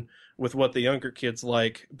tune with what the younger kids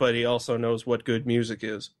like, but he also knows what good music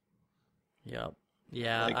is. Yep.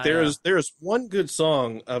 Yeah. Like there's one good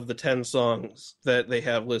song of the 10 songs that they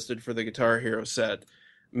have listed for the Guitar Hero set.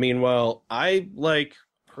 Meanwhile, I like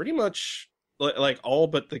pretty much like all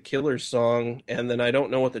but the Killers song, and then I don't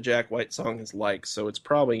know what the Jack White song is like, so it's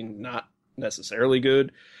probably not necessarily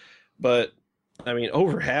good. But I mean,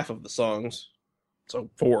 over half of the songs, so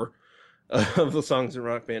 4 of the songs in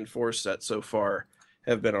Rock Band 4 set so far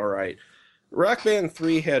have been all right. Rock Band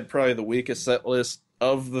 3 had probably the weakest set list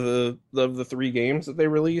of the 3 games that they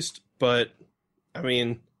released, but I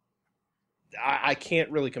mean, I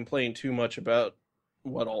can't really complain too much about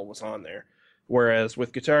what all was on there. Whereas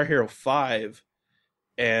with Guitar Hero 5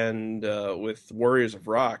 and with Warriors of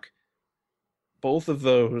Rock, both of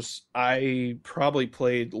those, I probably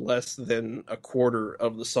played less than a quarter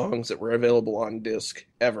of the songs that were available on disc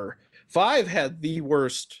ever. 5 had the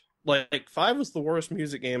worst, like 5 was the worst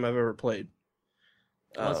music game I've ever played.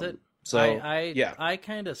 Was it? So yeah, I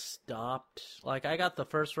kind of stopped. Like I got the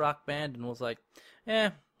first Rock Band and was like,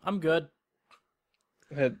 I'm good.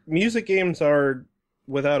 Music games are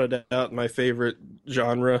without a doubt my favorite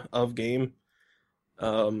genre of game.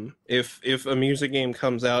 If a music game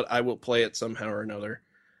comes out, I will play it somehow or another.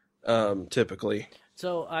 Typically.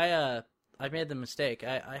 So I made the mistake.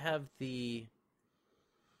 I have the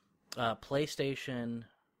PlayStation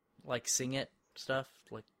like Sing It stuff,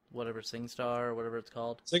 like whatever SingStar or whatever it's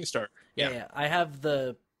called. SingStar. Yeah.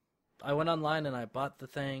 I went online and I bought the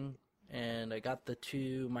thing, and I got the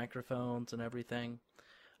 2 microphones and everything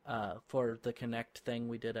for the Connect thing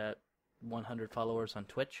we did at 100 followers on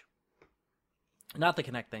Twitch. Not the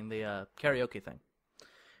Connect thing, the karaoke thing.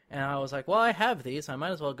 And I was like, well, I have these. I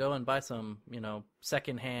might as well go and buy some,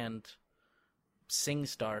 secondhand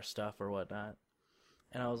SingStar stuff or whatnot.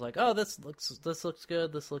 And I was like, oh, this looks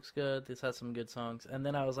good. This looks good. This has some good songs. And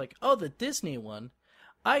then I was like, oh, the Disney one.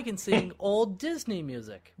 I can sing old Disney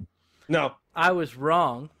music. No. I was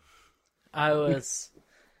wrong. I was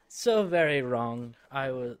so very wrong.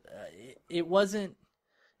 I was. It wasn't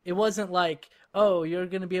like, oh, you're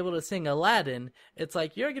going to be able to sing Aladdin. It's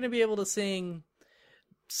like, you're going to be able to sing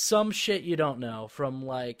some shit you don't know from,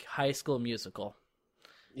 like, High School Musical.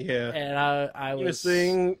 Yeah. And I was...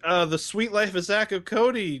 sing the Sweet Life of Zack and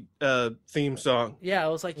Cody theme song. Yeah, I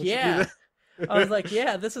was like, yeah. I was like,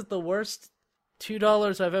 yeah, this is the worst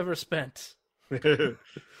 $2 I've ever spent.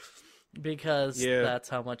 Because that's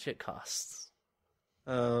how much it costs.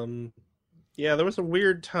 Yeah, there was a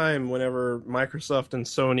weird time whenever Microsoft and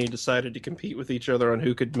Sony decided to compete with each other on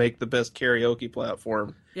who could make the best karaoke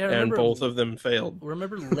platform, Yeah, and both of them failed.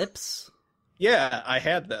 remember Lips? Yeah, I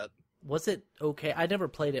had that. Was it okay? I never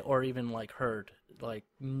played it or even like heard. Like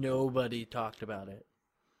nobody talked about it.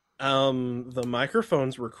 The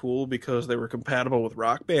microphones were cool because they were compatible with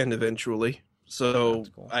Rock Band eventually. So That's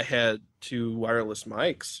cool. I had two wireless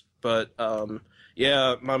mics. But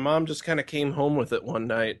yeah, my mom just kind of came home with it one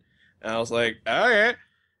night. And I was like, all right.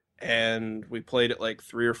 And we played it like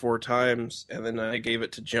 3 or 4 times. And then I gave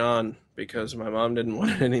it to John because my mom didn't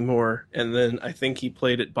want it anymore. And then I think he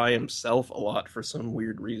played it by himself a lot for some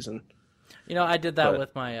weird reason. You know, I did that But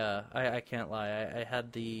with my. I can't lie. I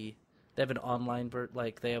had the. They have an online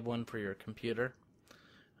like they have one for your computer,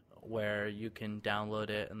 where you can download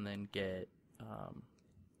it and then get.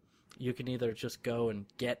 You can either just go and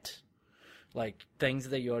get, like things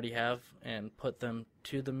that you already have and put them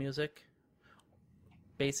to the music.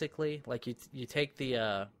 Basically, like you take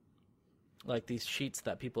the like these sheets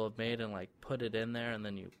that people have made and like put it in there and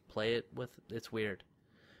then you play it with. It's weird.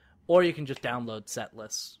 Or you can just download set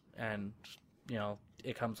lists and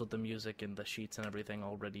it comes with the music and the sheets and everything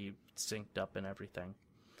already synced up and everything.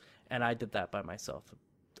 And I did that by myself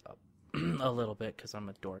a little bit because I'm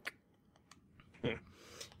a dork.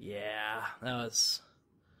 Yeah, that was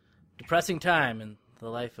a depressing time in the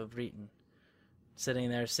life of Reeton, sitting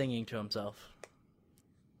there singing to himself.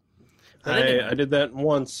 But anyway, I did that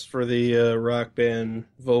once for the Rock Band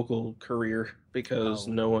vocal career because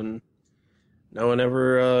Oh. no one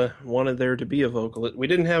ever wanted there to be a vocalist. We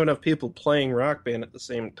didn't have enough people playing Rock Band at the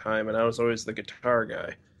same time, and I was always the guitar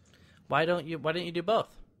guy. why didn't you do both?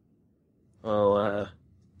 Well,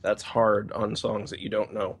 that's hard on songs that you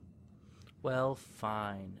don't know. Well,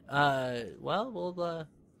 fine. Well,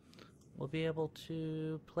 we'll be able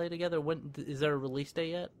to play together. When is there a release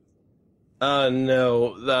date yet?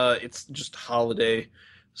 No, it's just holiday.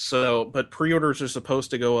 So, but pre-orders are supposed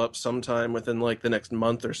to go up sometime within like the next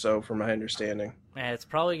month or so, from my understanding. Man, it's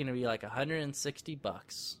probably going to be like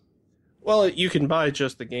 $160. Well, you can buy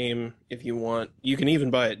just the game if you want. You can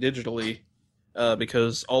even buy it digitally,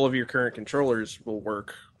 because all of your current controllers will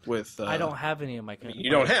work with. I don't have any of my. You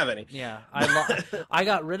don't have any. Yeah, I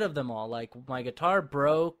got rid of them all. Like my guitar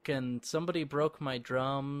broke, and somebody broke my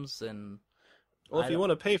drums, and Well, if you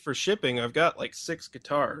want to pay for shipping, I've got like 6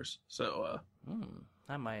 guitars, so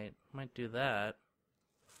I might do that.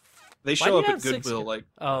 they Why do show you up at have 6 Goodwill like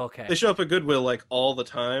Oh, okay. they show up at Goodwill like all the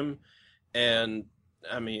time, and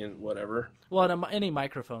I mean whatever. Well, any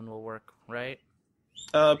microphone will work, right?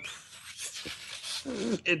 Uh,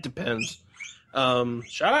 it depends.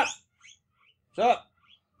 Shut up, shut up.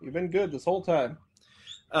 You've been good this whole time.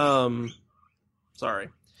 Sorry,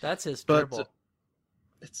 That's his but gerbil.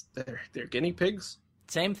 they're guinea pigs.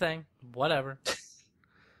 Same thing. Whatever.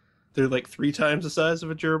 They're like 3 times the size of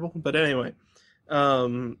a gerbil. But anyway,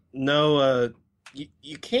 no,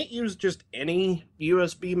 you can't use just any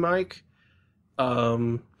USB mic.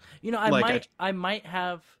 I might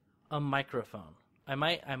have a microphone. I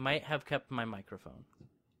might have kept my microphone.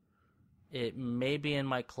 It may be in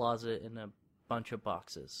my closet in a bunch of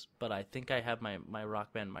boxes, but I think I have my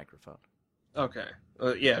Rock Band microphone. Okay,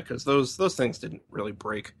 yeah, because those things didn't really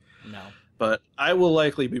break. No. But I will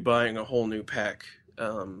likely be buying a whole new pack,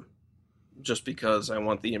 just because I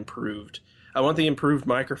want the improved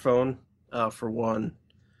microphone, for one,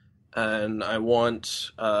 and I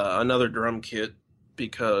want another drum kit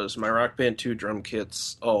because my Rock Band 2 drum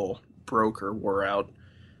kits all broke or wore out,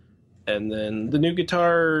 and then the new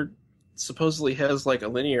guitar supposedly has like a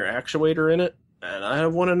linear actuator in it, and I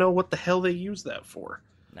want to know what the hell they use that for.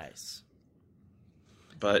 Nice.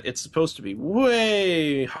 But it's supposed to be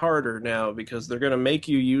way harder now because they're going to make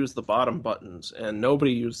you use the bottom buttons, and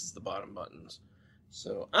nobody uses the bottom buttons.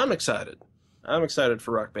 So I'm excited. I'm excited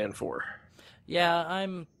for Rock Band 4. Yeah,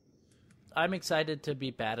 I'm excited to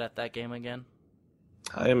be bad at that game again.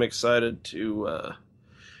 I am excited to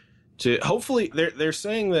hopefully they're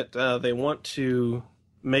saying that they want to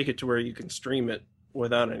make it to where you can stream it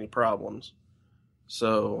without any problems.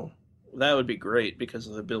 So that would be great because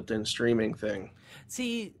of the built-in streaming thing.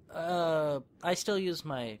 See, I still use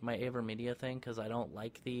my AverMedia thing because I don't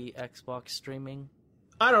like the Xbox streaming.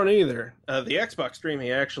 I don't either. The Xbox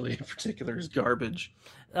streaming actually in particular is garbage.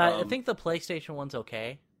 I think the PlayStation one's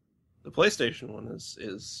okay. The PlayStation one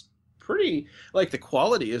is pretty, like, the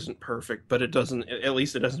quality isn't perfect, but it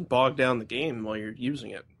doesn't bog down the game while you're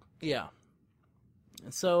using it. Yeah.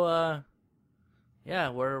 So,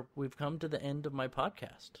 yeah, we've come to the end of my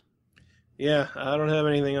podcast. Yeah, I don't have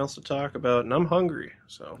anything else to talk about, and I'm hungry,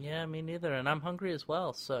 so. Yeah, me neither, and I'm hungry as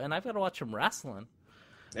well. So, and I've got to watch some wrestling.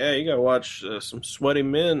 Yeah, you gotta watch some sweaty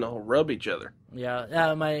men all rub each other.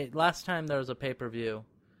 Yeah, my last time there was a pay-per-view,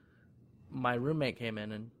 my roommate came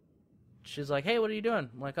in and she's like, "Hey, what are you doing?"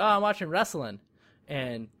 I'm like, "Oh, I'm watching wrestling,"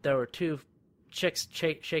 and there were two chicks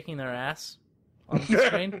shaking their ass on the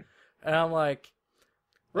screen, and I'm like,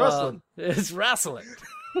 Wrestling. It's wrestling,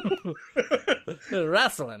 it's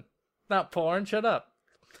wrestling, not porn. Shut up."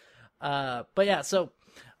 But yeah, so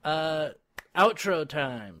outro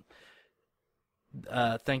time.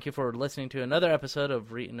 Thank you for listening to another episode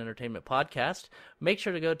of Reeton Entertainment Podcast. Make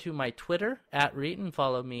sure to go to my Twitter, @Reeton.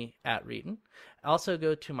 Follow me, @Reeton. Also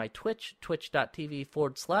go to my Twitch,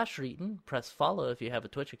 twitch.tv/Reeton. Press follow if you have a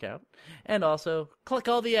Twitch account. And also click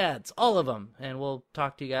all the ads, all of them. And we'll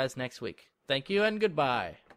talk to you guys next week. Thank you and goodbye.